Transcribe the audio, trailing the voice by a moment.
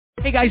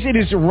Hey guys, it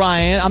is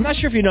Ryan. I'm not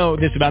sure if you know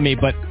this about me,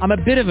 but I'm a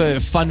bit of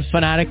a fun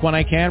fanatic when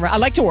I can. I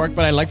like to work,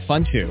 but I like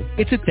fun too.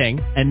 It's a thing.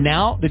 And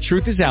now the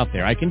truth is out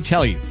there. I can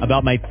tell you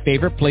about my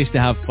favorite place to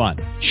have fun.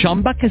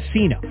 Chumba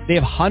Casino. They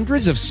have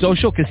hundreds of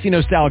social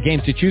casino style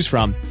games to choose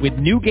from with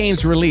new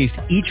games released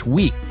each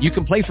week. You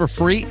can play for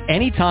free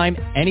anytime,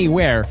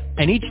 anywhere.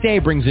 And each day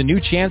brings a new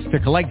chance to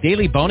collect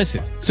daily bonuses.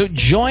 So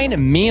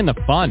join me in the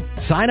fun.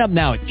 Sign up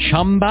now at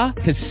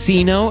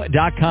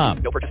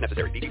ChumbaCasino.com. No purchase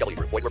necessary. VGW.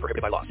 Void where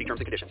prohibited by law. See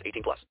terms and conditions.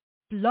 18+.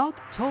 Blog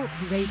Talk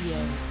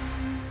Radio.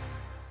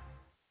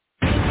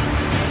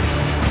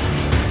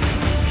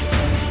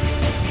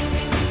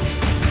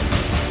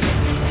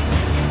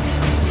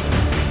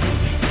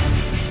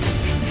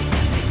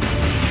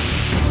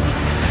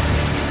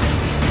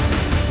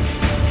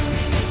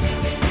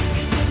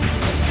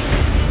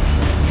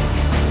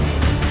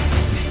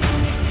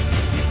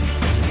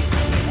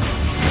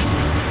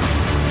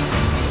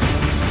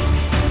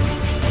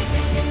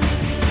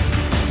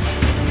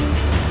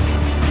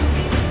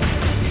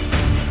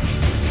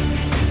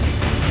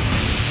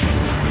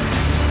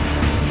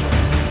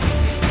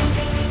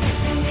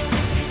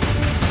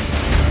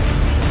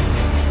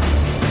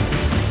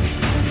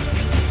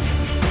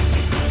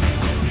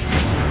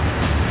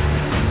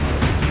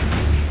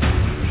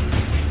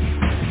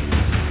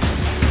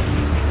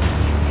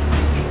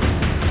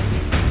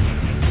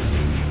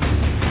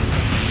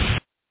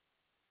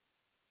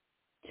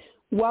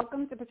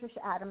 Welcome to Patricia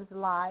Adams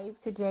Live.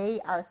 Today,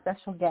 our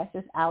special guest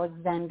is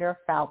Alexander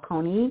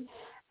Falconi,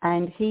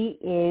 and he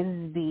is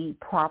the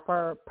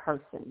proper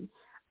person.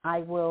 I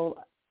will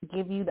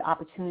give you the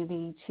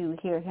opportunity to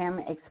hear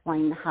him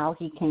explain how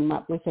he came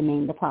up with the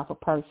name The Proper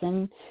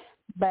Person.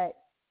 But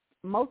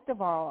most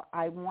of all,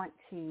 I want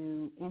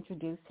to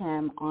introduce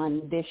him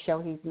on this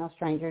show. He's no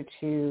stranger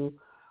to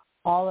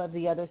all of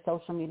the other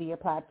social media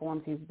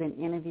platforms. He's been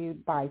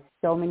interviewed by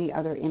so many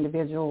other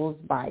individuals,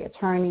 by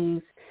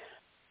attorneys,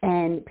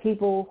 and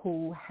people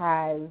who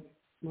have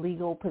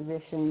legal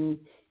position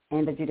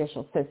in the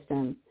judicial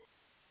system,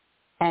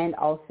 and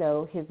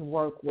also his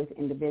work with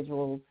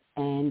individuals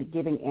and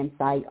giving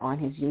insight on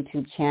his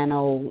YouTube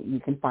channel. You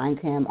can find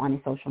him on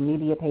his social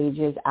media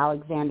pages,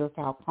 Alexander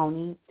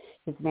Falconi.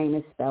 His name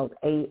is spelled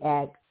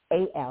Alexander,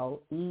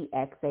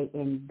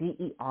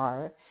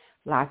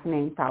 last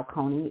name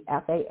Falconi,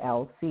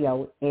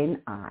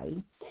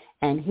 Falconi.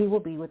 And he will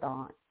be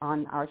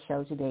on our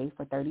show today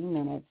for 30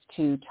 minutes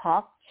to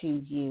talk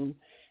to you,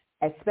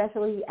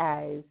 especially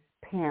as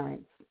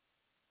parents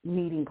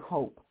needing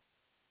hope.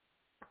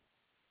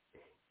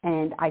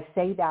 And I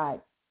say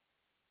that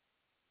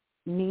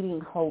needing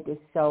hope is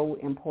so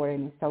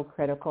important, it's so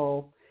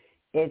critical.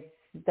 It's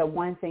the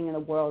one thing in the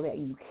world that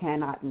you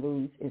cannot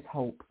lose is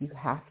hope. You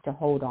have to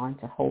hold on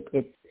to hope.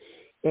 It's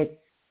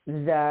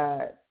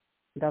the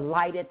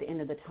light at the end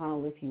of the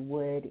tunnel, if you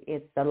would.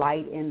 It's the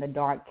light in the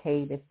dark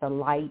cave. It's the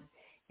light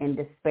in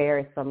despair.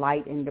 It's the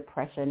light in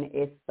depression.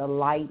 It's the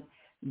light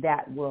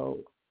that will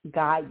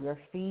guide your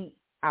feet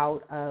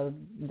out of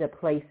the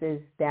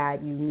places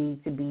that you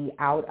need to be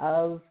out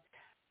of.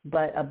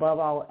 But above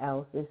all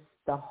else, it's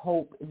the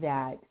hope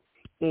that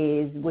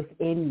is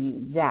within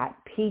you, that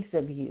piece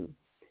of you,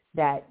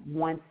 that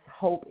once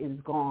hope is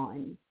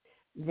gone,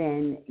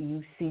 then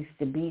you cease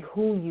to be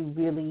who you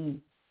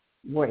really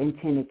were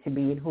intended to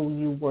be and who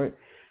you were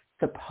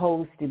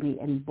supposed to be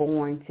and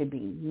born to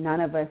be. None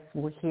of us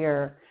were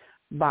here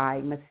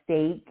by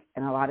mistake,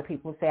 and a lot of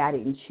people say, I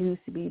didn't choose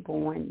to be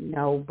born.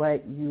 No,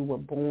 but you were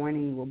born,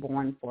 and you were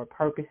born for a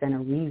purpose and a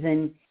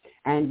reason,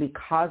 and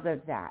because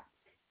of that,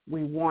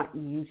 we want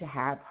you to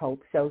have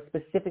hope. So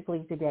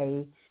specifically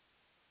today,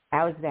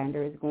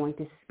 Alexander is going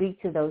to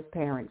speak to those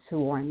parents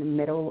who are in the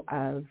middle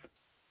of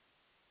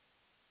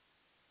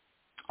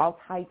all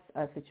types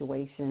of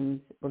situations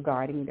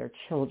regarding their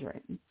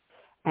children.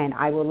 And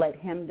I will let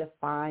him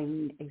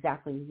define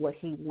exactly what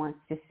he wants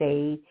to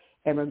say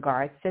in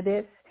regards to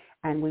this.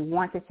 And we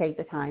want to take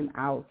the time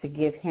out to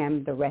give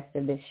him the rest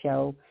of this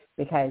show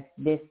because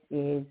this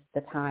is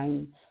the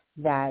time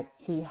that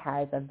he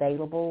has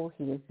available.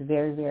 He is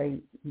very,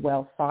 very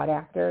well sought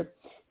after.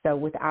 So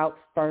without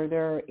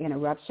further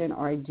interruption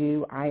or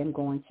ado, I am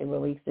going to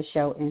release the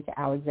show into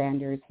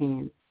Alexander's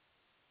hands.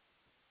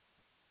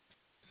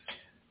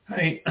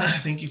 Hi,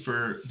 thank you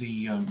for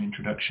the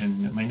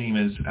introduction. My name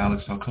is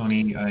Alex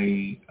Falconi.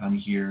 I am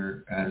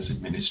here as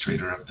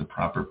administrator of The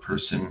Proper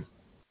Person,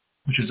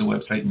 which is a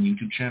website and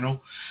YouTube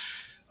channel.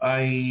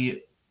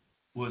 I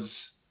was,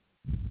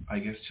 I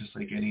guess, just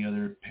like any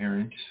other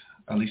parent,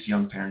 at least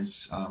young parents,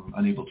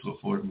 unable to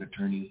afford an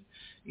attorney.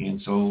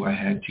 And so I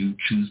had to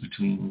choose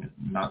between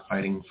not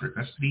fighting for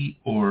custody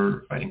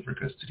or fighting for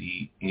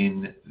custody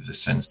in the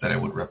sense that I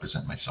would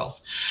represent myself.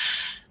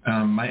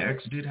 My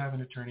ex did have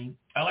an attorney.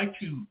 I like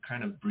to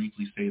kind of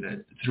briefly say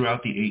that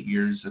throughout the 8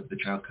 years of the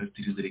child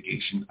custody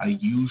litigation, I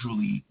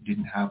usually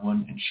didn't have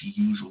one and she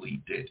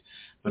usually did.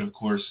 But of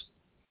course,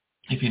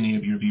 if any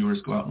of your viewers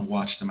go out and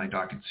watch the My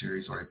Docket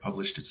series, or I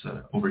published, it's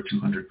a over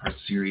 200-part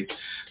series,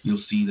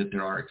 you'll see that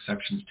there are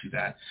exceptions to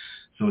that.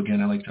 So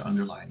again, I like to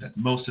underline that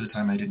most of the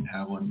time I didn't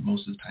have one,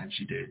 most of the time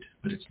she did,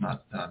 but it's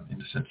not in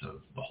the sense of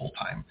the whole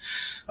time.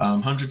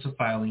 Hundreds of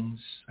filings,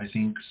 I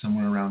think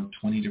somewhere around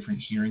 20 different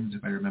hearings,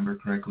 if I remember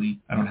correctly.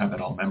 I don't have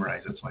it all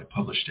memorized, that's why I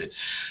published it.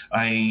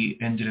 I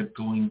ended up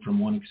going from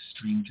one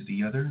extreme to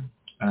the other.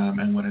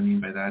 And what I mean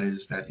by that is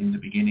that in the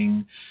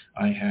beginning,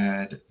 I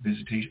had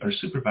visitation or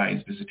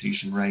supervised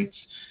visitation rights,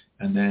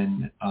 and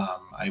then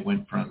I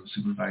went from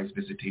supervised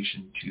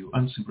visitation to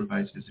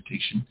unsupervised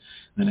visitation.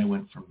 Then I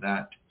went from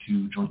that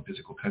to joint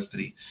physical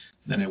custody.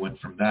 Then I went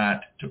from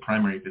that to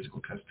primary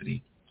physical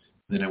custody.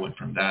 Then I went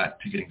from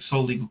that to getting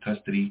sole legal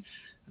custody.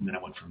 And then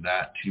I went from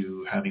that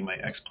to having my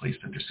ex placed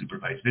under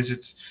supervised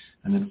visits.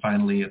 And then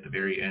finally, at the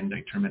very end,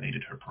 I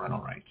terminated her parental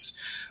rights.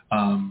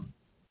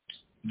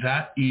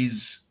 That is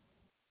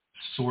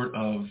sort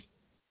of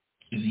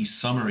the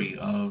summary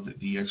of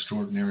the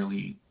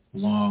extraordinarily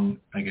long,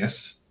 I guess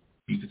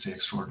you could say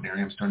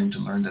extraordinary. I'm starting to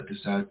learn that this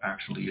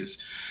actually is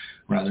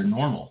rather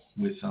normal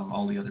with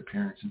all the other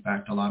parents. In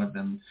fact, a lot of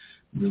them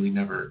really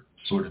never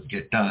sort of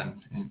get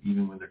done, and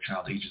even when their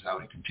child ages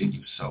out, it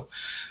continues. So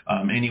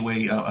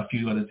anyway, a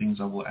few other things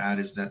I will add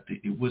is that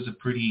it was a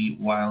pretty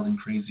wild and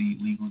crazy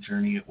legal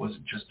journey. It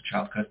wasn't just a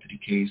child custody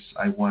case.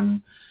 I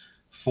won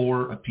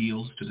 4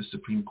 appeals to the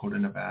Supreme Court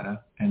of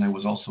Nevada, and I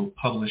was also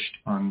published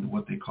on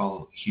what they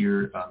call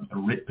here a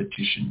writ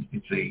petition.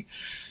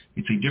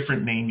 It's a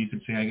different name, you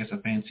could say, I guess a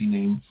fancy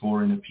name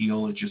for an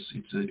appeal.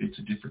 It's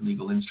a different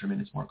legal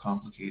instrument. It's more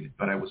complicated,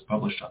 but I was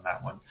published on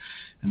that one,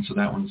 and so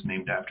that one's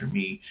named after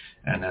me,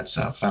 and that's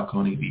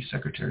Falconi v.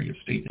 Secretary of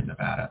State in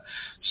Nevada.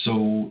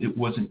 So it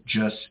wasn't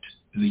just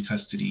the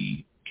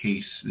custody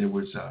case. There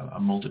was a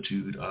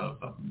multitude of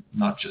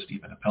not just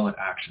even appellate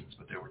actions,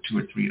 but there were 2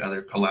 or 3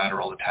 other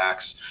collateral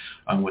attacks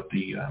on what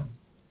the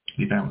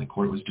family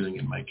court was doing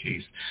in my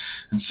case.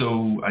 And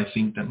so I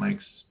think that my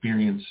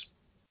experience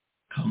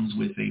comes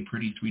with a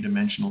pretty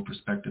 3-dimensional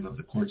perspective of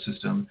the court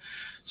system,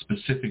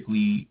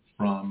 specifically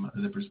from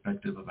the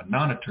perspective of a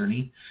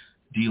non-attorney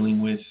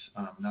dealing with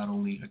not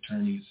only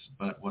attorneys,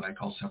 but what I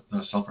call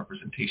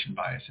self-representation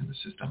bias in the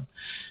system.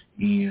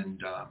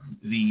 And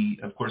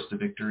of course, the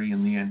victory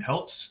in the end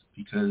helps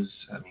because,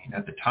 I mean,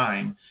 at the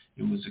time,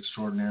 it was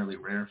extraordinarily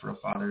rare for a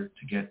father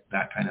to get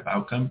that kind of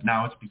outcome.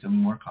 Now it's becoming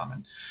more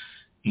common.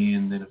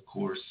 And then, of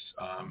course,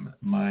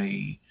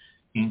 my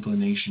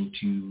inclination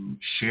to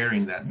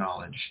sharing that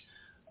knowledge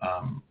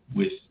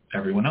with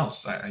everyone else.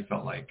 I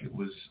felt like it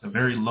was a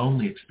very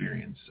lonely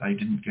experience. I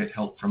didn't get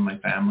help from my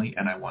family,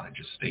 and I want to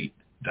just state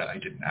that I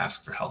didn't ask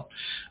for help.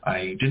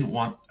 I didn't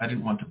want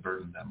to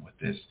burden them with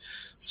this.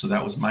 So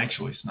that was my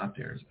choice, not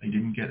theirs. I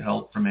didn't get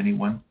help from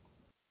anyone.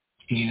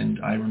 And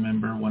I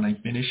remember when I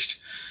finished,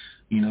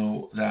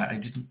 that I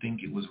didn't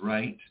think it was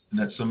right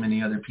that so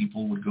many other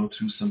people would go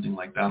through something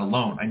like that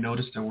alone. I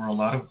noticed there were a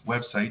lot of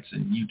websites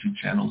and YouTube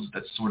channels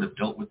that sort of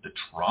dealt with the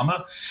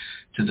trauma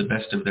to the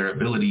best of their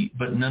ability,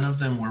 but none of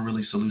them were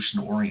really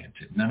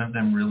solution-oriented. None of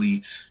them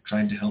really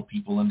tried to help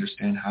people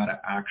understand how to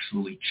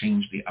actually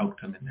change the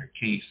outcome in their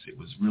case. It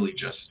was really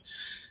just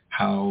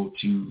how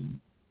to,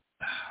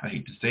 I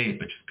hate to say it,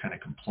 but just kind of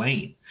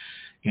complain.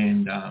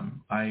 And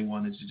I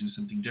wanted to do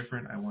something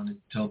different. I wanted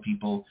to tell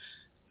people,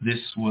 this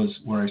was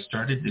where I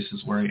started, this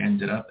is where I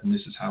ended up, and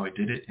this is how I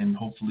did it. And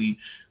hopefully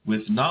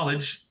with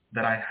knowledge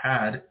that I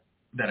had,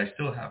 that I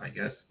still have, I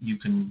guess, you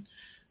can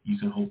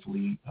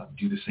hopefully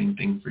do the same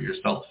thing for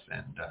yourself.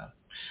 And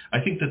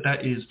I think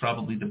that is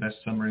probably the best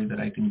summary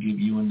that I can give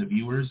you and the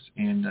viewers.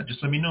 And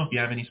just let me know if you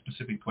have any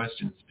specific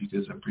questions,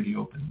 because I'm pretty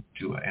open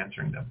to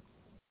answering them.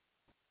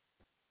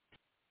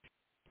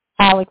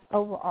 Alex,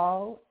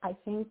 overall, I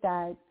think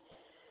that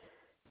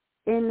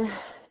in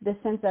the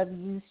sense of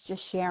you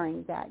just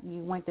sharing that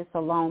you went this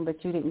alone,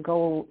 but you didn't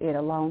go it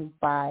alone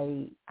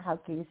by, how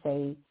can you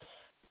say,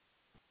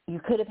 you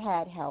could have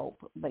had help,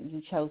 but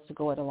you chose to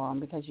go it alone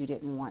because you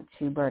didn't want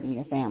to burden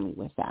your family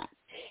with that.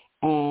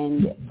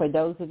 And for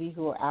those of you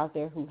who are out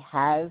there who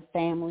have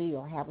family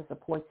or have a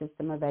support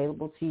system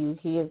available to you,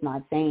 he is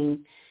not saying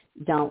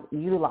don't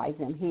utilize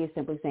them. He is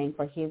simply saying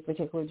for his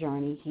particular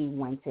journey, he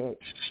went it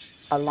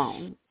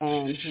alone,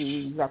 and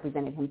he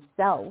represented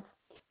himself,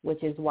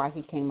 which is why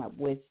he came up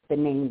with the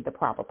name The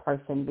Proper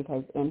Person,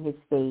 because in his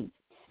state,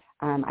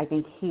 I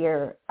think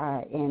here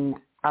in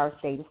our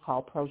state it's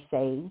called pro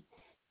se,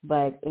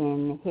 but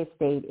in his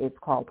state it's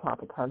called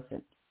Proper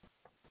Person.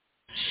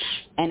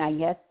 And I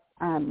guess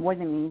more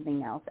than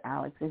anything else,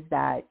 Alex, is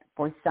that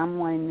for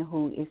someone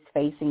who is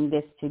facing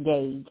this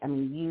today, I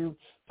mean, you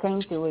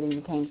came through it and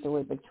you came through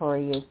it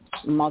victorious,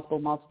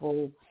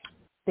 multiple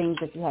things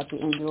that you had to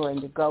endure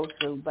and to go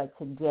through, but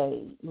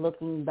today,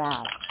 looking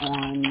back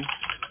on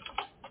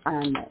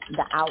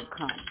the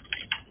outcome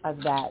of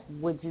that,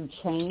 would you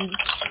change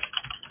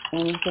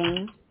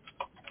anything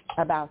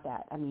about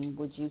that? I mean,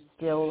 would you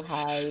still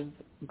have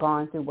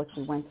gone through what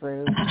you went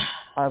through,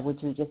 or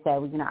would you just say,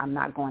 well, I'm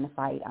not going to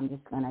fight, I'm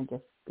just going to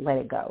just let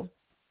it go?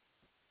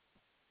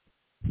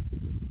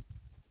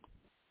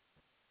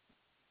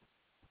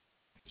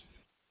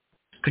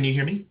 Can you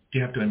hear me? Do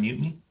you have to unmute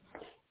me?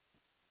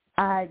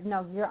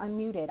 No, you're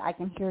unmuted. I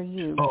can hear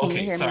you. Oh, Can okay.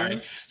 you hear Sorry.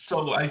 me?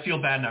 So I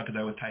feel bad now because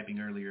I was typing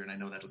earlier, and I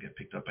know that'll get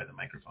picked up by the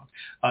microphone.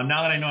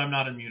 Now that I know I'm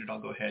not unmuted, I'll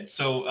go ahead.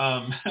 So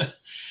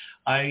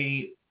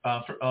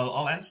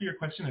I'll answer your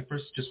question. I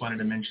first just wanted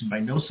to mention by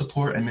no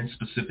support, I meant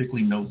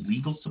specifically no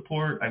legal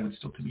support. I would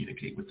still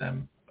communicate with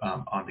them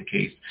on the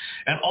case.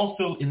 And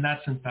also, in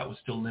that sense, that was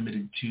still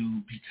limited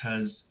to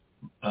because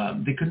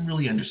they couldn't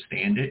really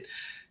understand it.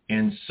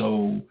 And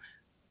so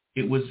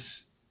it was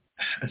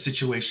a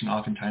situation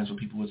oftentimes where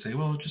people would say,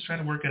 well, just try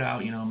to work it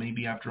out,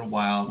 maybe after a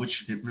while, which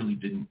it really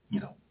didn't,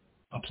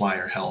 apply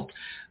or help.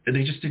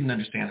 They just didn't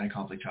understand high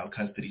conflict child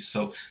custody.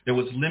 So there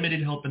was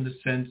limited help in the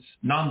sense,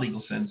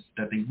 non-legal sense,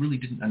 that they really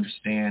didn't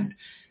understand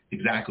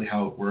exactly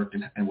how it worked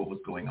and what was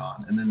going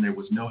on. And then there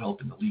was no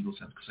help in the legal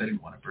sense because I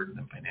didn't want to burden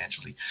them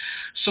financially.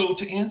 So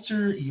to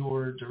answer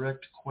your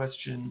direct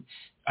question,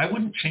 I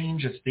wouldn't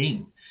change a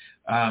thing.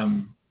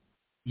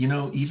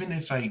 Even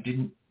if I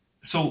didn't.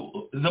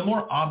 So the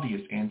more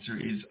obvious answer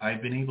is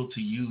I've been able to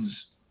use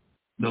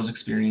those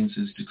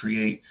experiences to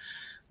create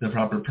the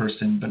proper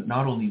person, but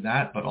not only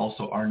that, but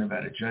also our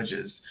Nevada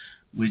judges,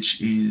 which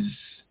is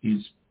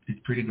it's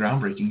pretty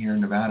groundbreaking here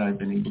in Nevada. I've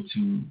been able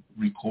to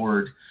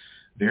record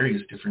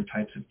various different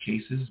types of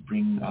cases,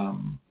 bring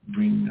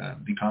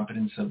the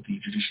competence of the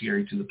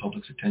judiciary to the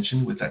public's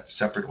attention with that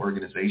separate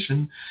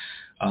organization.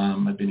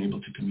 I've been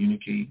able to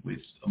communicate with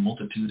a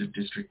multitude of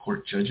district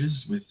court judges,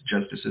 with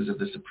justices of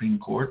the Supreme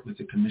Court, with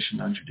the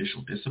Commission on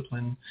Judicial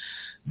Discipline.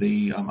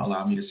 They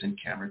allow me to send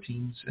camera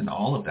teams, and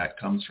all of that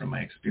comes from my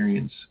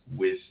experience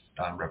with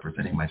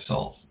representing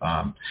myself.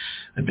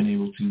 I've been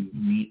able to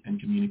meet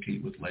and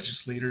communicate with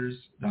legislators.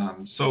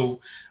 So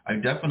I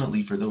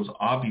definitely, for those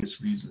obvious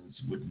reasons,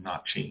 would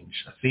not change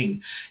a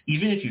thing.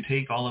 Even if you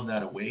take all of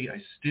that away,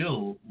 I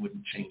still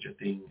wouldn't change a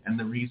thing. And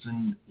the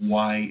reason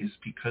why is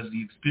because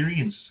the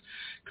experience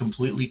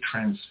completely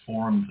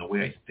transformed the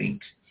way I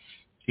think.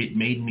 It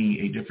made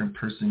me a different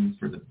person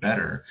for the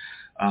better.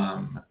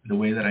 The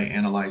way that I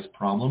analyze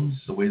problems,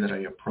 the way that I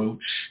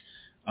approach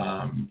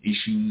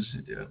issues,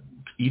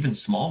 even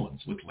small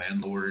ones with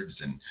landlords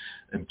and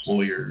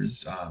employers,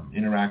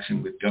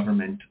 interaction with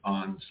government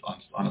on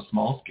a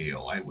small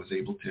scale. I was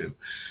able to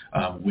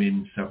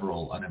win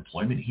several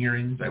unemployment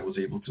hearings. I was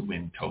able to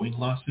win towing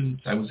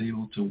lawsuits. I was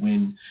able to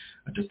win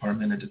a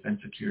Department of Defense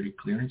Security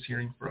clearance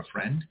hearing for a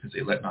friend because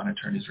they let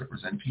non-attorneys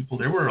represent people.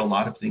 There were a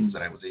lot of things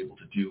that I was able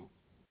to do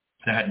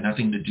that had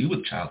nothing to do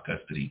with child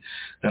custody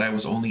that I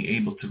was only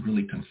able to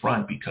really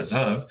confront because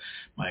of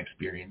my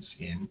experience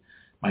in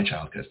my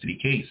child custody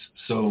case.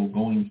 So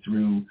going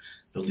through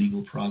the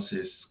legal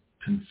process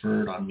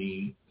conferred on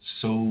me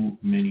so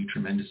many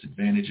tremendous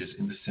advantages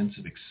in the sense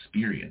of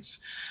experience.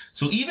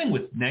 So even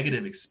with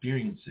negative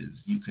experiences,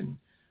 you can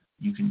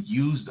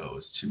use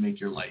those to make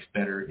your life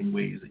better in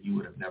ways that you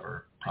would have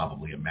never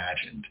probably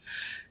imagined.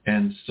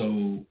 And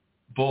so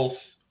both,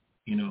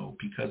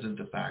 because of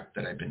the fact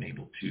that I've been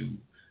able to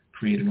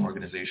create an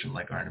organization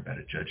like our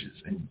Nevada judges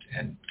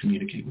and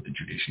communicate with the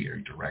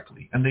judiciary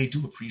directly. And they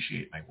do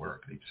appreciate my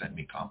work. They've sent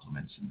me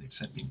compliments and they've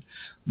sent me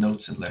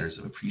notes and letters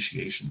of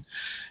appreciation.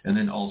 And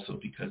then also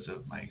because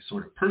of my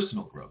sort of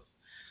personal growth.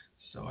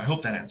 So I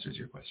hope that answers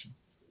your question.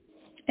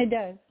 It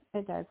does.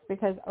 It does.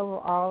 Because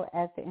overall,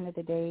 at the end of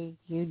the day,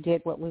 you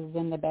did what was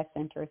in the best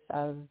interest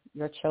of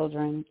your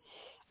children.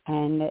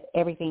 And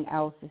everything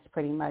else is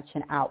pretty much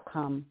an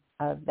outcome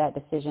of that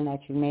decision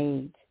that you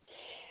made.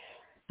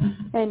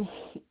 And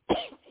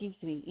excuse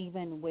me,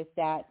 even with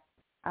that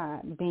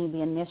being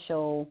the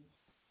initial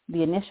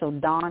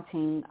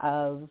daunting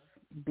of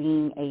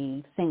being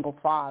a single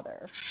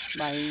father,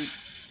 right?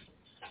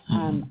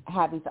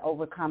 Having to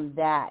overcome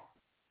that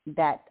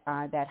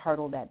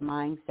hurdle, that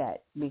mindset,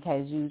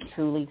 because you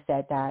truly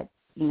said that,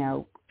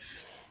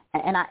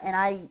 and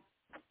I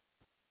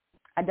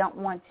don't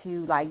want to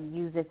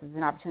use this as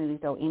an opportunity to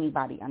throw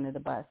anybody under the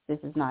bus. This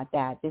is not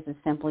that. This is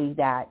simply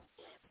that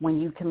when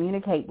you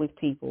communicate with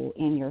people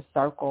in your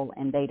circle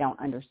and they don't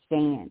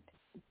understand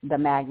the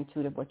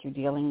magnitude of what you're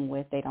dealing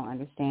with, they don't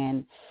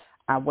understand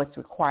what's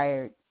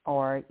required,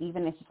 or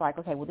even it's just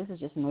okay, well, this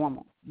is just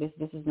normal. This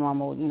is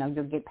normal.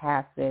 You'll get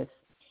past this.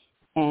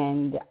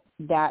 And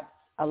that's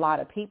a lot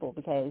of people,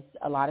 because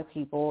a lot of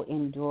people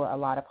endure a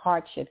lot of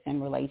hardships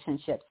in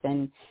relationships,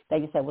 and they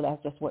just say, well,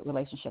 that's just what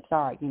relationships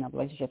are.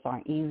 Relationships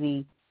aren't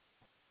easy.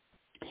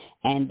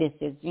 And this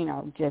is,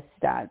 just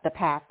the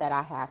path that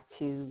I have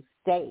to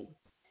stay,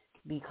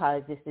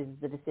 because this is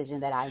the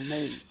decision that I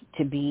made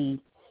to be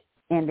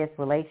in this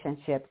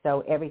relationship.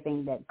 So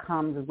everything that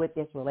comes with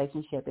this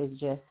relationship is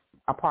just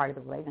a part of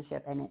the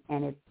relationship, and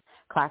it's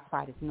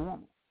classified as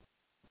normal.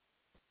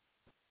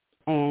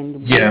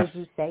 And when would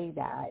you say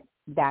that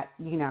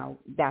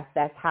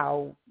that's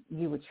how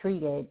you were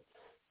treated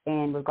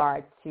in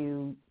regards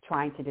to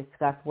trying to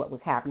discuss what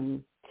was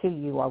happening to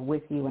you or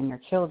with you and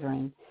your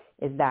children,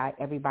 is that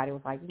everybody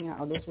was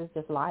this is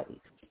just life?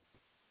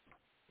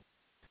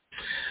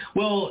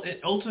 Well,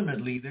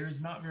 ultimately, there's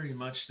not very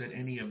much that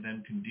any of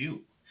them can do.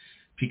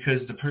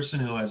 because the person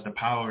who has the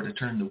power to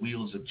turn the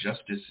wheels of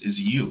justice is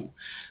you.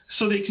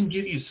 So they can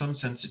give you some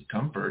sense of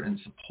comfort and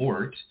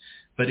support,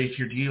 but if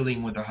you're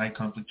dealing with a high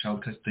conflict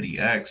child custody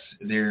ex,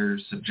 they're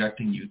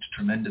subjecting you to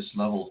tremendous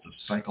levels of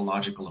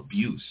psychological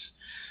abuse.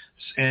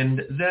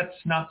 And that's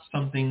not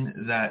something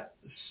that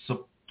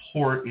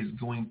support is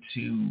going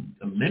to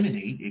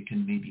eliminate. It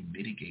can maybe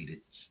mitigate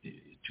it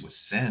to a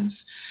sense.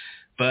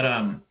 But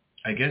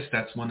I guess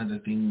that's one of the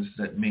things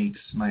that makes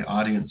my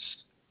audience,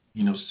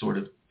 sort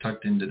of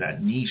tucked into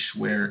that niche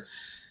where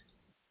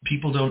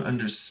people don't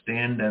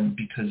understand them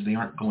because they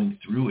aren't going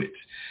through it.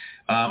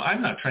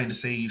 I'm not trying to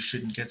say you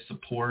shouldn't get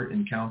support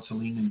and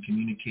counseling and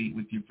communicate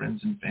with your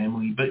friends and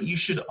family, but you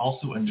should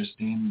also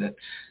understand that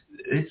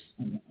it's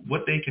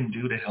what they can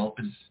do to help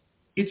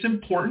it's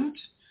important,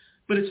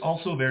 but it's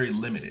also very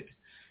limited.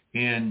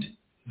 And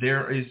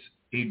there is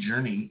a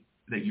journey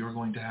that you're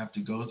going to have to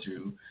go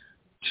through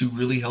to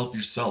really help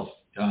yourself.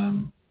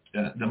 The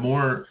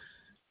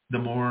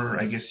more,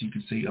 I guess you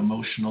could say,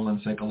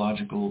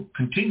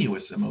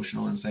 continuous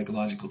emotional and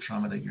psychological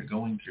trauma that you're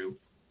going through,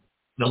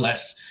 the less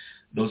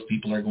those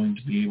people are going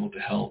to be able to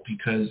help,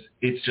 because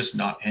it's just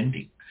not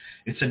ending.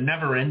 It's a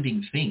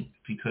never-ending thing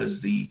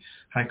because the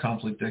high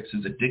conflict ex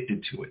is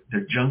addicted to it.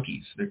 They're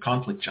junkies. They're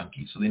conflict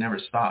junkies, so they never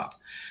stop.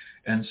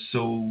 And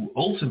so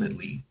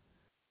ultimately,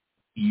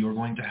 you're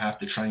going to have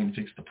to try and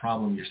fix the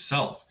problem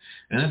yourself.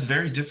 And that's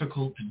very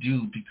difficult to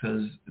do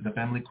because the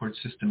family court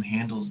system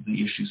handles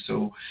the issue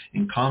so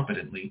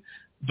incompetently.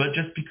 But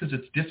just because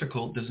it's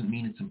difficult doesn't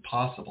mean it's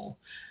impossible.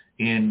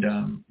 And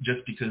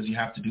just because you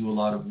have to do a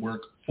lot of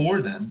work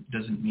for them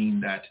doesn't mean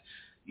that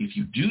if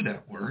you do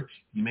that work,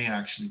 you may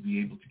actually be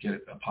able to get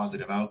a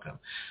positive outcome.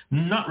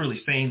 I'm not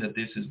really saying that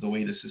this is the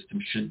way the system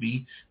should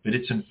be, but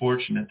it's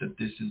unfortunate that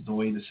this is the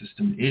way the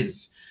system is.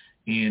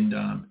 And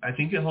I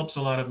think it helps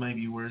a lot of my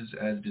viewers,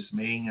 as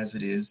dismaying as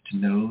it is, to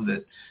know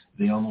that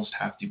they almost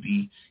have to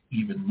be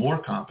even more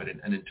competent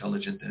and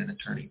intelligent than an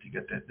attorney to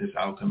get this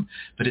outcome.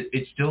 But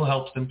it still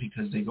helps them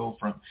because they go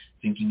from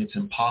thinking it's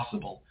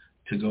impossible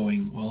to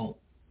going, well,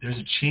 there's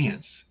a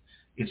chance.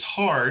 It's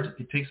hard.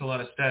 It takes a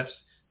lot of steps,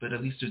 but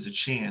at least there's a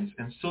chance.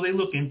 And so they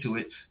look into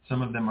it.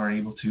 Some of them are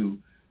able to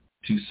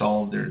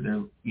solve their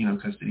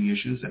custody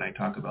issues, and I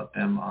talk about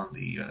them on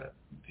the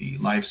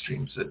live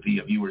streams, the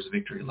Viewers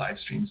Victory live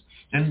streams,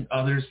 and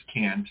others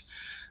can't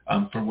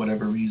for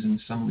whatever reason.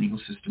 Some legal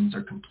systems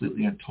are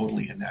completely and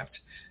totally inept,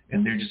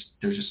 and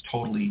they're just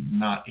totally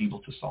not able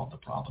to solve the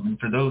problem. And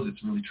for those,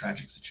 it's a really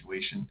tragic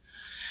situation.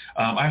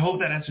 I hope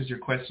that answers your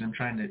question. I'm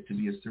trying to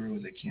be as thorough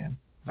as I can,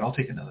 but I'll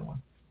take another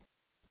one.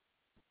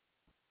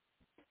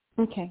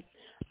 Okay.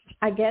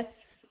 I guess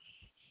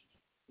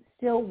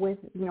still with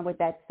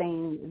that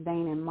same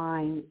vein in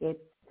mind, it's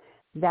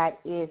that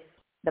if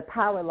the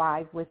power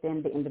lies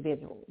within the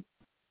individual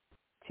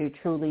to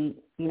truly,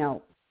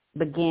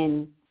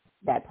 begin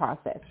that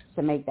process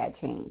to make that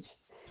change.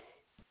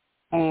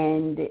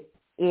 And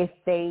if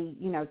they,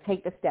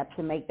 take the step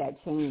to make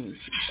that change,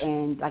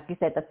 and like you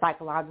said, the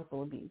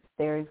psychological abuse,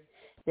 there's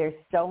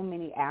so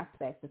many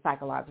aspects of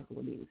psychological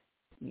abuse.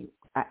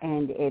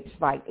 And it's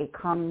like it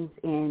comes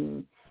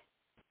in,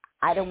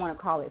 I don't want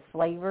to call it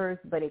flavors,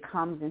 but it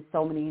comes in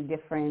so many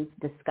different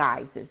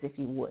disguises, if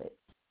you would.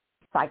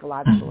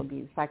 Psychological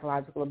abuse.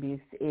 Psychological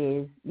abuse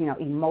is,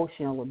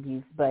 emotional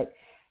abuse, but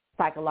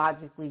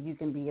psychologically you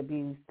can be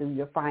abused through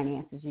your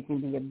finances. You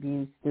can be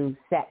abused through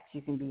sex.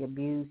 You can be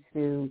abused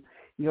through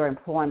your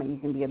employment. You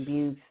can be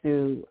abused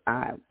through,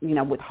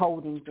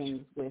 withholding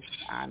things, with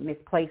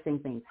misplacing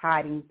things,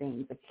 hiding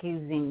things,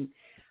 accusing,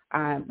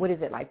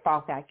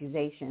 false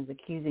accusations,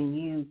 accusing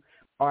you,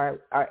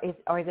 or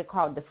is it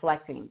called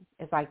deflecting?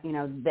 It's like,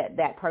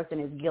 that person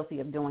is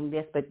guilty of doing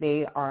this, but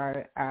they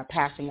are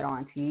passing it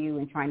on to you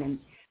and trying to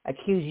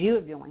accuse you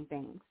of doing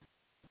things.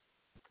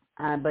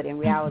 But in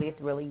reality,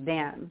 it's really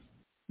them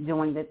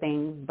doing the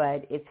things,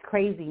 but it's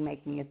crazy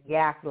making, it's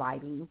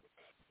gaslighting.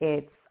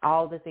 It's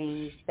all the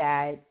things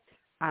that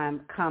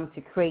come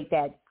to create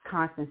that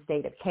constant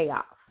state of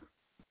chaos,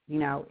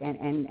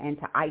 and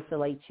to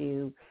isolate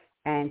you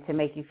and to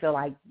make you feel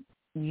like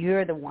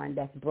you're the one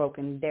that's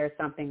broken. There's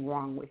something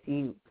wrong with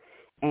you,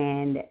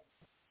 and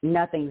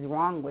nothing's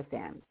wrong with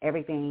them.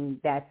 Everything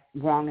that's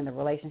wrong in the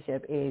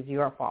relationship is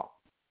your fault.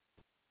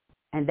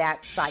 And that's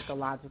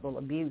psychological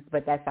abuse,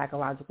 but that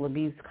psychological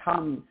abuse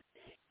comes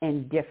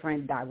in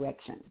different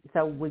directions.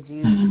 So would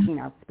you,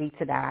 speak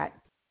to that?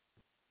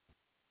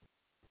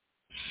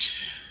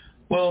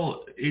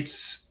 Well, it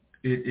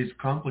is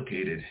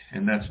complicated,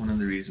 and that's one of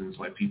the reasons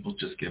why people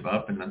just give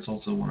up, and that's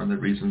also one of the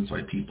reasons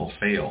why people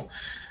fail,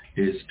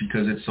 is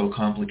because it's so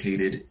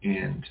complicated,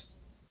 and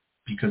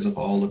because of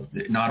all of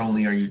not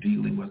only are you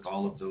dealing with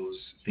all of those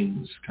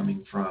things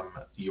coming from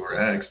your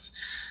ex,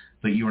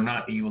 but you are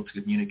not able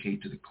to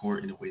communicate to the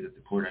court in a way that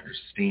the court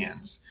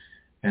understands.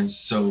 And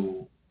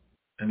so,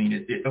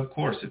 of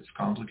course, it's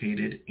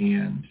complicated,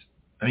 and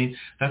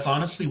that's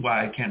honestly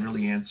why I can't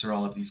really answer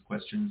all of these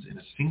questions in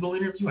a single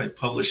interview. I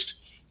published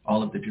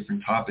all of the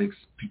different topics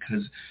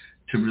because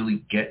to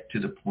really get to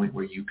the point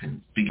where you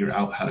can figure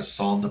out how to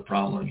solve the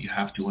problem, you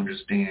have to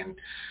understand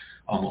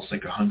almost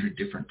like 100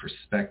 different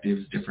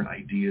perspectives, different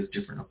ideas,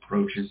 different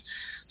approaches.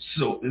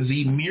 So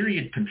the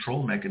myriad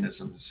control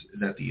mechanisms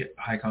that the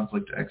high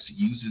conflict X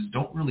uses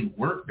don't really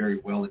work very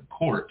well in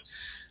court.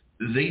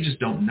 They just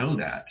don't know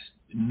that,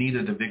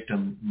 neither the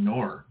victim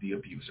nor the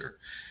abuser.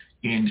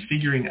 And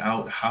figuring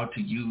out how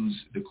to use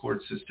the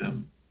court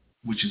system,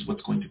 which is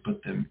what's going to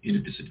put them in a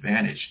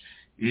disadvantage,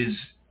 is,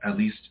 at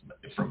least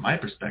from my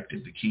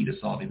perspective, the key to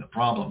solving the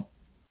problem.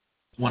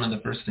 One of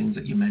the first things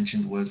that you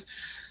mentioned was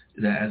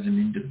that as an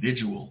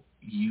individual,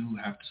 you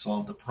have to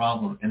solve the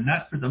problem. And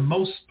that, for the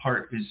most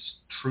part, is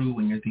true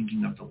when you're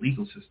thinking of the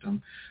legal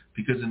system,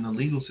 because in the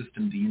legal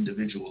system, the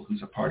individual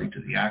who's a party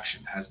to the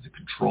action has the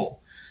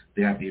control.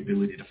 They have the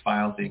ability to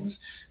file things.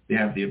 They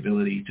have the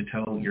ability to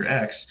tell your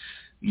ex,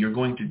 you're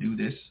going to do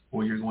this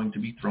or you're going to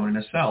be thrown in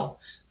a cell.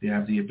 They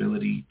have the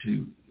ability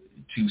to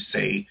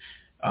say,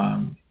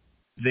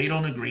 they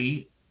don't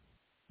agree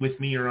with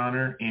me, Your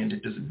Honor, and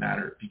it doesn't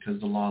matter because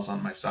the law's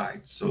on my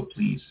side, so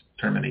please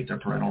terminate their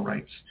parental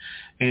rights.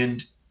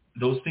 And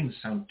those things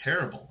sound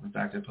terrible. In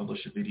fact, I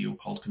published a video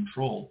called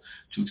Control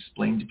to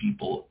explain to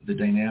people the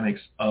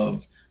dynamics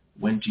of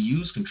when to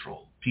use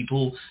control.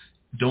 People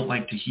don't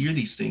like to hear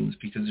these things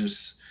because there's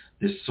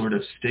this sort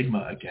of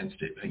stigma against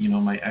it. You know,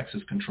 my ex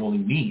is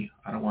controlling me.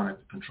 I don't want to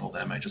control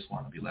them. I just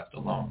want to be left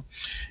alone.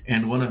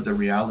 And one of the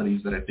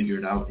realities that I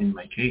figured out in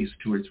my case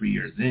 2 or 3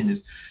 years in is,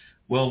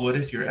 well, what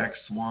if your ex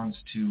wants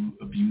to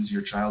abuse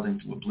your child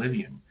into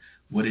oblivion?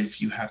 What if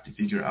you have to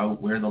figure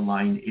out where the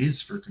line is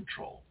for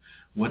control?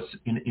 What's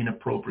an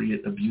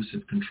inappropriate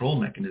abusive control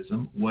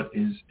mechanism? What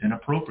is an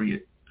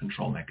appropriate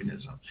control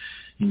mechanism?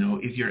 You know,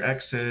 if your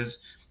ex says,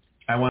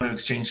 I want to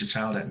exchange the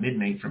child at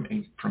midnight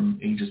from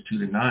ages 2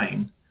 to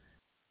 9,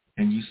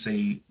 and you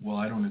say, well,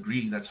 I don't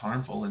agree, that's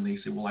harmful, and they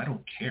say, well, I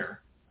don't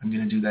care, I'm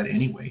going to do that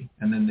anyway,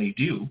 and then they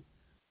do,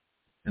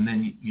 and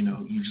then, you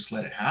know, you just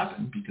let it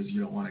happen because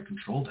you don't want to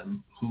control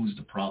them, who's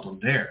the problem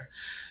there?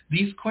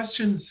 These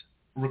questions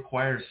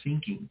require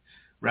thinking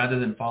rather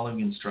than following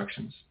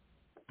instructions.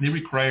 They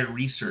require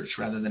research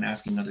rather than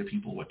asking other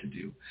people what to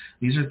do.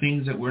 These are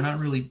things that we're not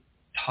really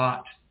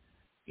taught,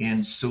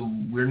 and so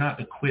we're not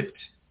equipped,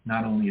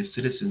 not only as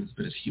citizens,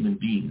 but as human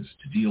beings,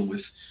 to deal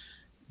with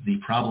the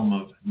problem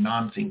of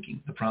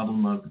non-thinking, the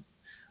problem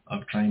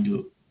of trying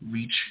to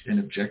reach an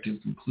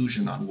objective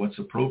conclusion on what's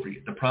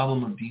appropriate, the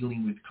problem of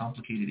dealing with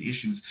complicated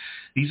issues.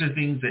 These are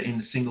things that in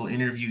a single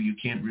interview you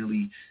can't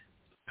really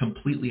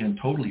completely and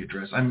totally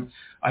address.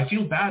 I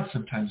feel bad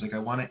sometimes, like I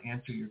want to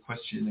answer your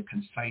question in a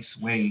concise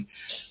way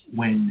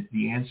when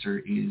the answer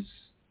is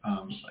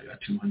like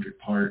a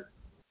 200-part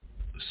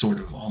sort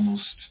of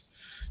almost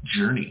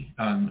journey,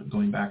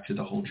 going back to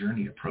the whole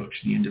journey approach,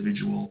 the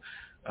individual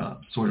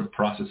sort of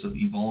process of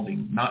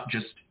evolving, not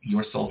just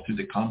yourself through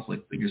the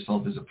conflict, but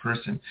yourself as a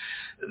person.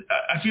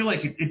 I feel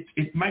like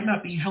it might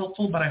not be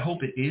helpful, but I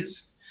hope it is.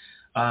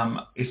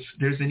 If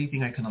there's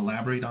anything I can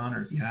elaborate on,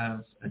 or if you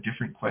have a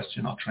different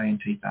question, I'll try and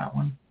take that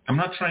one. I'm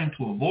not trying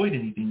to avoid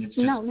anything. It's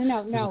just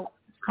No.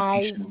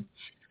 I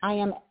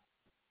am.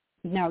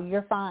 No,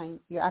 you're fine.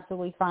 You're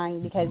absolutely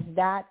fine, because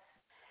that's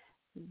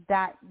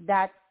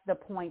the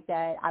point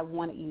that I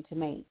wanted you to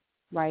make,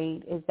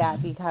 right? Is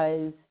that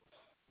because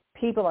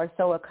people are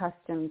so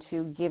accustomed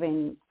to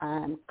giving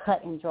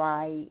cut and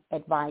dry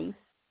advice,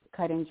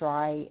 cut and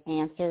dry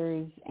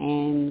answers,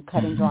 and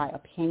cut and dry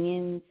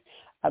opinions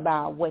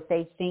about what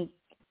they think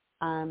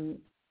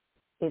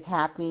is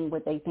happening,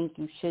 what they think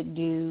you should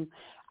do,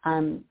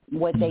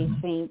 what they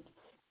think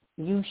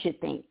you should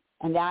think.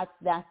 And that's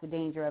the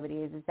danger of it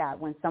is that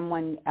when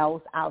someone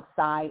else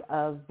outside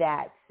of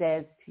that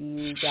says to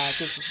you that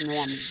this is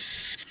normal,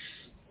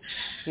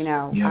 you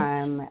know,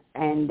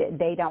 and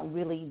they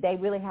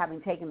really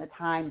haven't taken the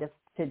time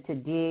to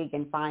dig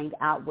and find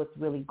out what's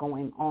really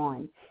going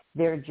on.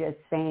 They're just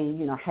saying,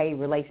 you know, hey,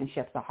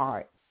 relationships are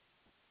hard.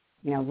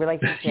 You know,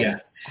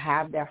 relationships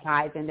have their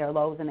highs and their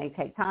lows, and they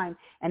take time,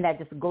 and that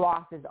just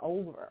glosses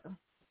over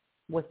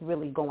what's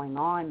really going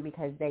on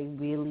because they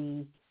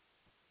really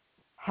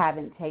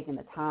haven't taken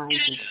the time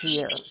to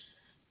hear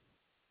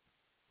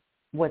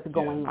what's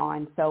going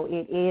on. So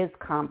it is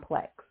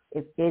complex.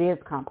 It is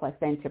complex,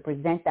 and to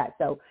present that.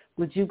 So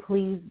would you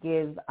please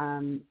give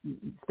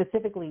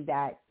specifically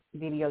that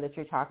video that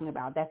you're talking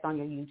about? That's on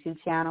your YouTube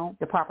channel,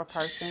 The Proper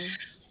Person.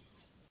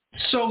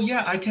 So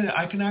yeah, I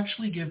can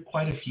actually give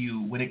quite a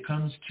few when it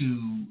comes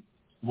to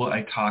what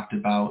I talked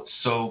about.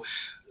 So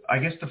I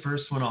guess the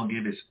first one I'll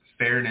give is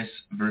fairness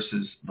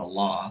versus the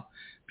law,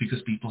 because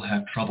people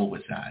have trouble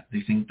with that. They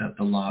think that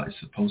the law is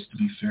supposed to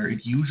be fair. It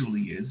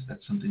usually is.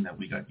 That's something that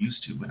we got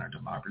used to in our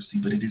democracy,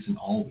 but it isn't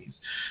always.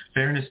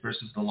 Fairness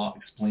versus the law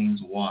explains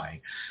why.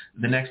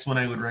 The next one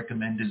I would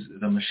recommend is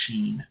The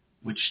Machine,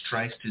 which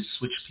tries to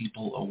switch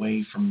people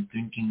away from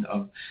thinking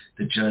of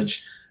the judge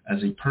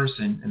as a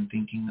person and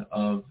thinking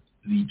of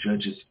the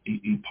judge as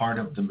a part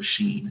of the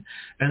machine.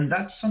 And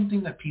that's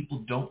something that people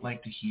don't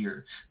like to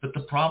hear. But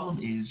the problem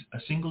is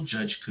a single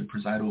judge could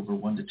preside over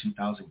 1,000 to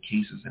 2,000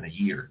 cases in a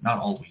year, not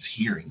always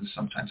hearings.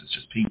 Sometimes it's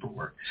just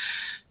paperwork.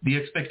 The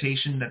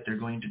expectation that they're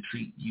going to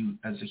treat you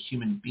as a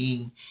human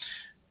being,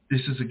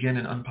 this is, again,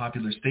 an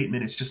unpopular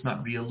statement. It's just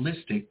not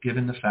realistic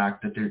given the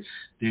fact that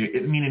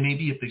it may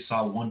be if they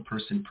saw one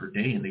person per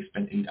day and they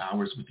spent 8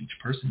 hours with each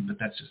person, but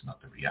that's just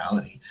not the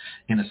reality.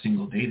 In a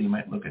single day, they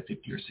might look at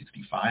 50 or 60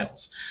 files.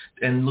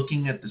 And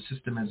looking at the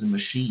system as a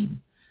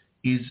machine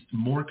is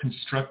more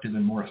constructive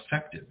and more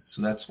effective.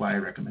 So that's why I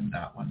recommend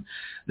that one.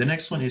 The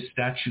next one is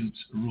statutes,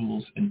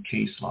 rules, and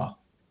case law.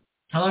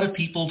 A lot of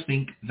people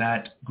think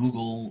that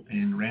Google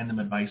and random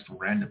advice for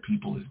random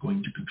people is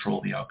going to control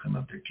the outcome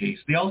of their case.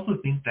 They also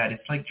think that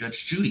it's like Judge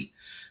Judy,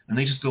 and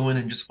they just go in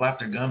and just flap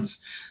their gums.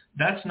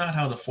 That's not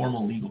how the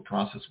formal legal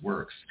process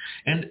works.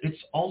 And it's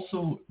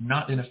also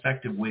not an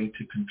effective way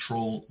to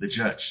control the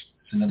judge.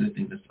 It's another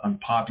thing that's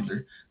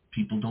unpopular.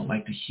 People don't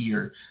like to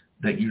hear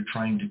that you're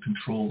trying to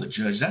control the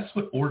judge. That's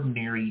what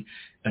ordinary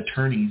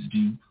attorneys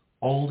do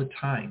all the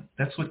time.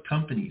 That's what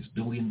companies,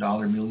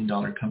 billion-dollar,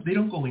 million-dollar companies, they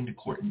don't go into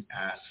court and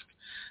ask.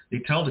 They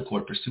tell the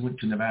court, pursuant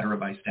to Nevada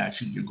revised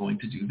statute, you're going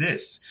to do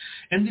this.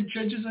 And the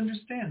judges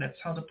understand that's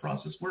how the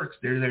process works.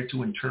 They're there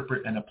to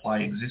interpret and apply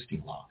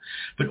existing law.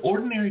 But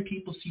ordinary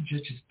people see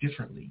judges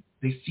differently.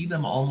 They see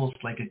them almost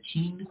like a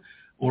king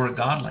or a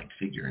godlike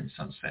figure in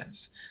some sense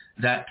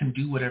that can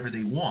do whatever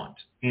they want.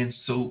 And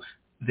so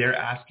they're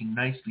asking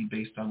nicely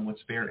based on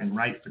what's fair and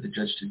right for the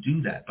judge to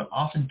do that. But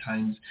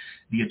oftentimes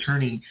the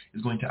attorney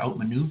is going to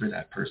outmaneuver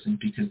that person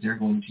because they're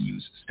going to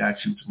use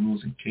statutes,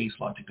 rules, and case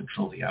law to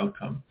control the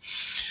outcome.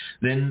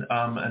 Then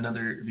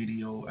another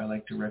video I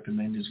like to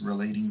recommend is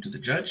relating to the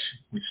judge,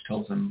 which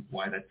tells them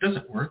why that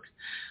doesn't work.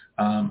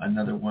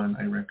 Another one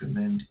I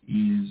recommend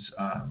is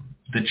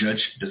the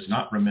judge does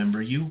not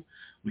remember you,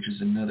 which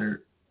is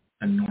another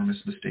enormous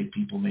mistake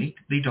people make.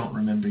 They don't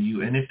remember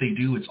you, and if they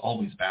do, it's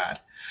always bad.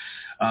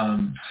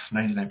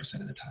 99%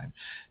 of the time.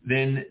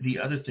 Then the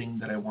other thing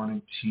that I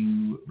wanted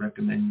to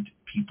recommend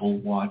people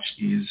watch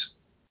is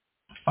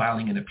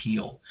filing an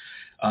appeal.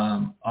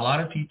 A lot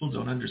of people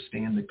don't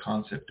understand the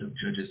concept of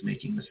judges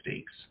making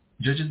mistakes.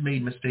 Judges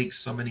made mistakes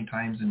so many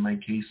times in my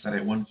case that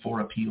I won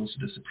 4 appeals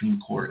to the Supreme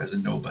Court as a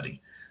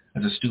nobody,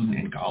 as a student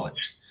in college.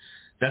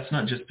 That's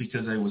not just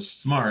because I was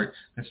smart.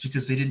 That's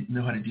because they didn't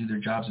know how to do their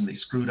jobs and they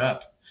screwed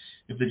up.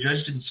 If the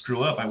judge didn't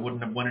screw up, I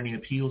wouldn't have won any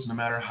appeals no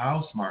matter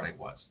how smart I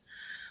was.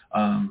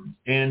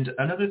 And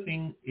another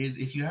thing is,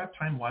 if you have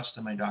time, watch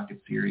the My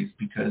Docket series,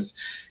 because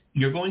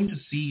you're going to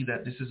see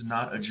that this is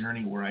not a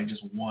journey where I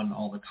just won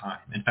all the time.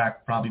 In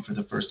fact, probably for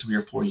the first 3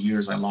 or 4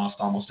 years, I lost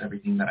almost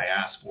everything that I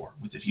asked for,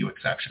 with a few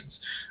exceptions.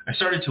 I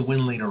started to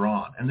win later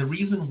on. And the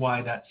reason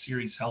why that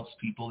series helps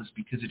people is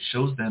because it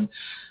shows them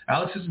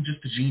Alex isn't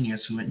just a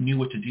genius who knew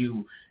what to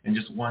do and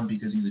just won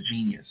because he's a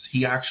genius.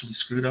 He actually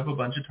screwed up a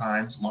bunch of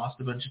times, lost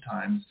a bunch of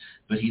times,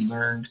 but he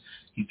learned,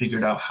 he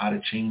figured out how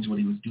to change what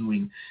he was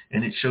doing.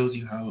 And it shows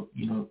you how,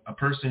 a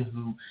person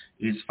who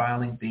is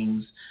filing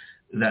things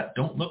that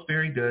don't look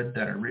very good,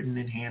 that are written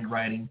in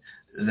handwriting,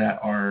 that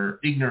are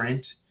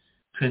ignorant,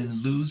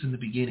 can lose in the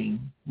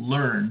beginning,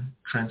 learn,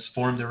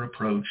 transform their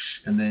approach,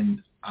 and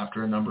then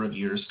after a number of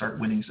years start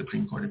winning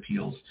Supreme Court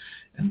appeals,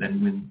 and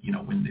then win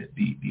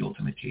the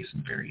ultimate case in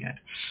the very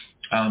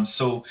end.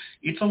 So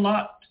it's a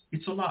lot,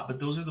 but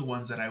those are the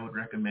ones that I would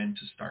recommend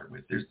to start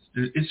with.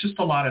 It's just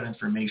a lot of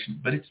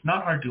information, but it's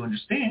not hard to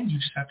understand. You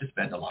just have to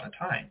spend a lot of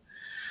time.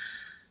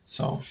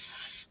 So.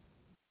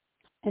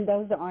 And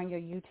those are on your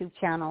YouTube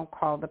channel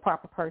called The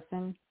Proper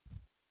Person?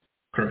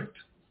 Correct.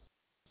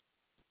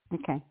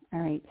 Okay,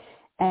 all right.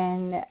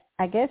 And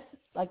I guess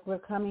we're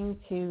coming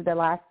to the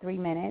last 3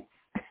 minutes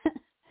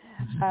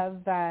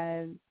of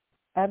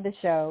the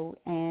show,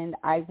 and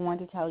I want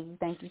to tell you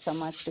thank you so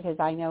much, because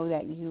I know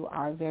that you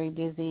are very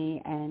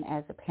busy, and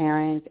as a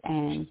parent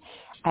and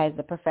as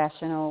a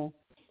professional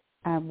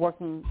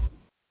working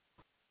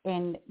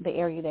in the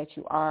area that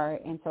you are,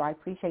 and so I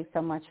appreciate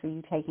so much for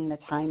you taking the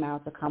time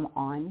out to come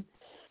on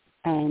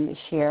and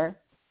share.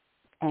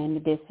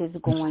 And this is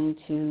going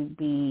to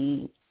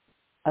be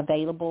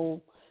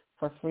available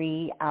for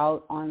free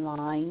out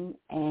online,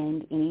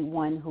 and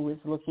anyone who is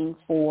looking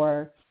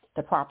for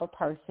The Proper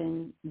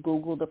Person,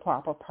 Google The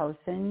Proper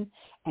Person,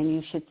 and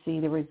you should see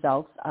the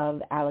results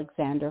of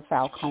Alexander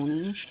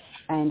Falconi.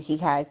 And he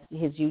has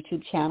his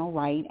YouTube channel,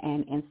 right,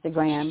 and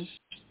Instagram,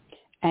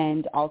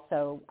 and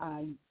also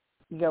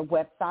your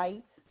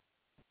website.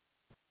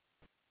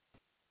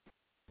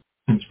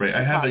 That's right.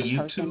 I have a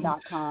YouTube.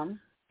 properperson.com.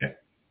 Yeah,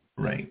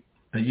 right.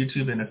 A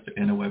YouTube and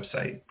a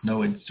website. No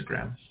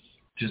Instagram.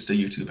 Just a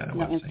YouTube and a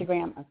website. No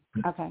Instagram.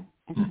 Okay.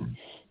 Mm-hmm.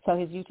 So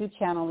his YouTube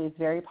channel is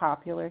very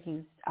popular.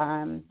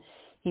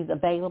 He's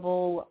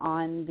available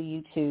on the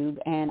YouTube,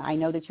 and I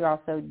know that you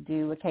also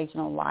do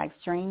occasional live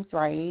streams,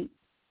 right?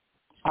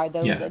 Are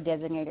those a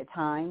designated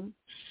time?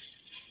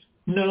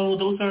 No,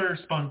 those are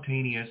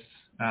spontaneous.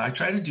 I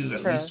try to do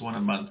at least one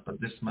a month,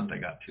 but this month I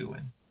got 2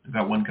 in. I've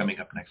got one coming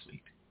up next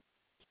week.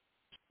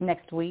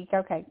 Next week?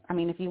 Okay. I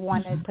mean, if you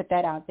want to put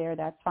that out there,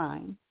 that's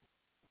fine.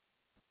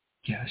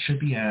 Yeah, it should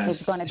be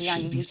it's going to be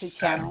on your YouTube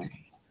channel.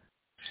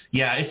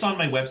 Yeah, it's on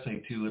my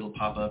website too. It'll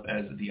pop up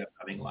as the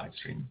upcoming live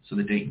stream, so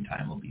the date and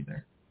time will be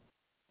there.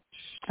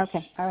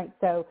 Okay. All right.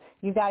 So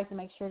you guys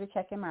make sure to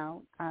check him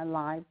out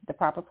live,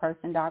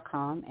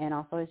 theproperperson.com, and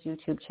also his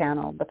YouTube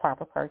channel, The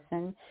Proper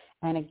Person.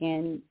 And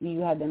again,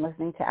 you have been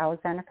listening to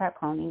Alexander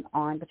Falconi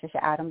on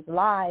Patricia Adams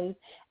Live,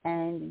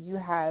 and you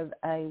have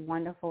a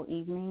wonderful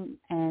evening.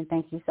 And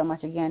thank you so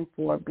much again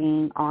for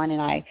being on.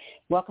 And I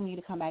welcome you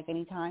to come back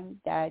anytime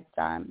that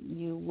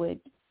you would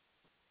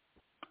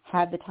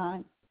have the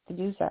time to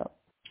do so.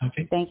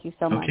 Okay. Thank you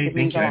so much. Okay,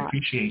 thank you. I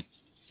appreciate it.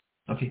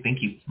 Okay,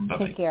 thank you.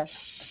 Bye-bye. Take care.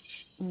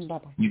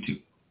 Bye-bye. You too.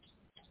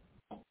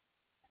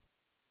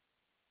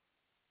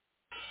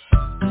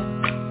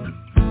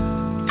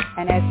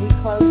 And as we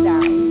close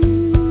out,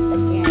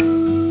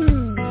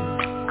 again,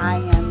 I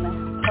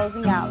am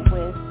closing out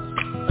with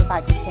If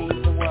I Could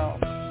Change the World.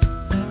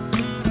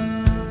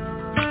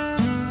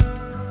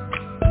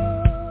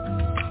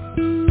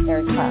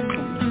 Eric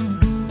Clapton.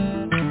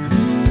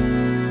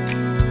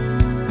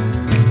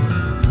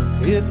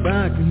 If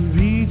I could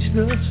reach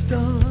the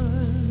stars,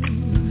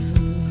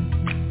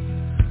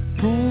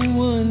 pull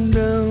one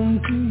down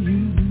to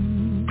you,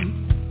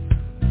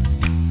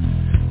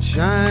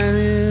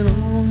 shining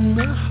on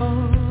the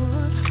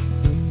heart,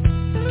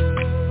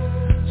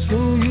 so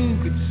you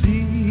could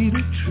see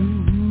the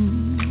truth.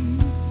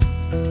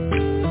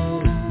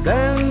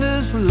 Then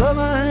this love I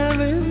have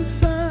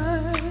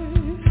inside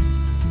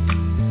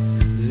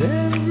is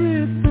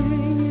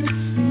everything it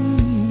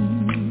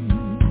seems,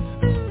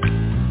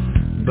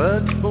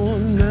 but for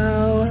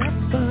now I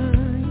find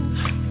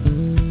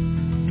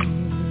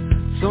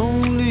it's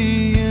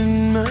only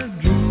in my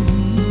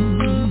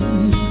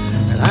dreams,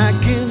 and I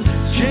can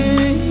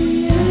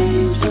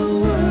change the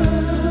world.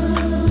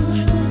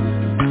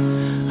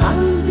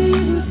 I'll be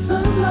the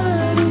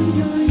sunlight in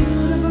your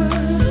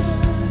universe.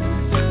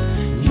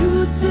 You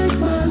take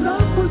my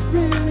love for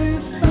really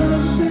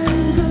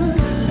something good.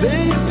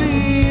 Baby,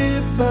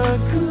 if I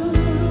could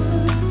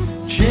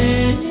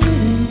change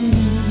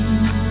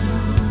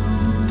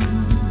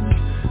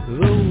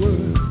the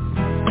world.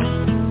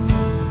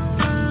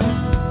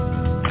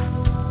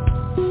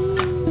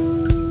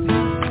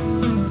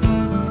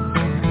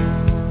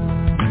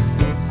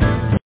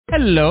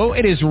 Hello,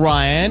 it is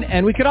Ryan,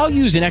 and we could all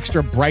use an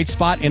extra bright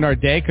spot in our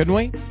day, couldn't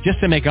we? Just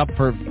to make up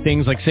for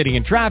things like sitting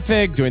in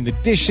traffic, doing the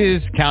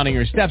dishes, counting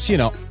your steps, you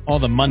know, all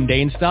the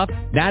mundane stuff.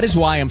 That is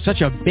why I'm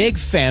such a big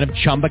fan of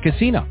Chumba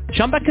Casino.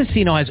 Chumba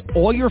Casino has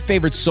all your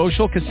favorite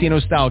social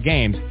casino-style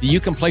games that you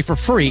can play for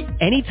free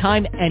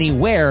anytime,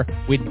 anywhere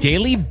with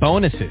daily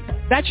bonuses.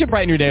 That should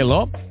brighten your day a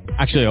little.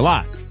 Actually, a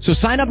lot. So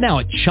sign up now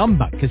at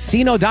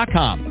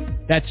ChumbaCasino.com.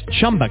 That's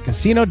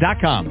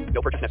ChumbaCasino.com.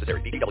 No purchase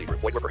necessary. VGW Group.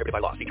 Void where prohibited by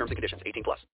law. See terms and conditions. 18+.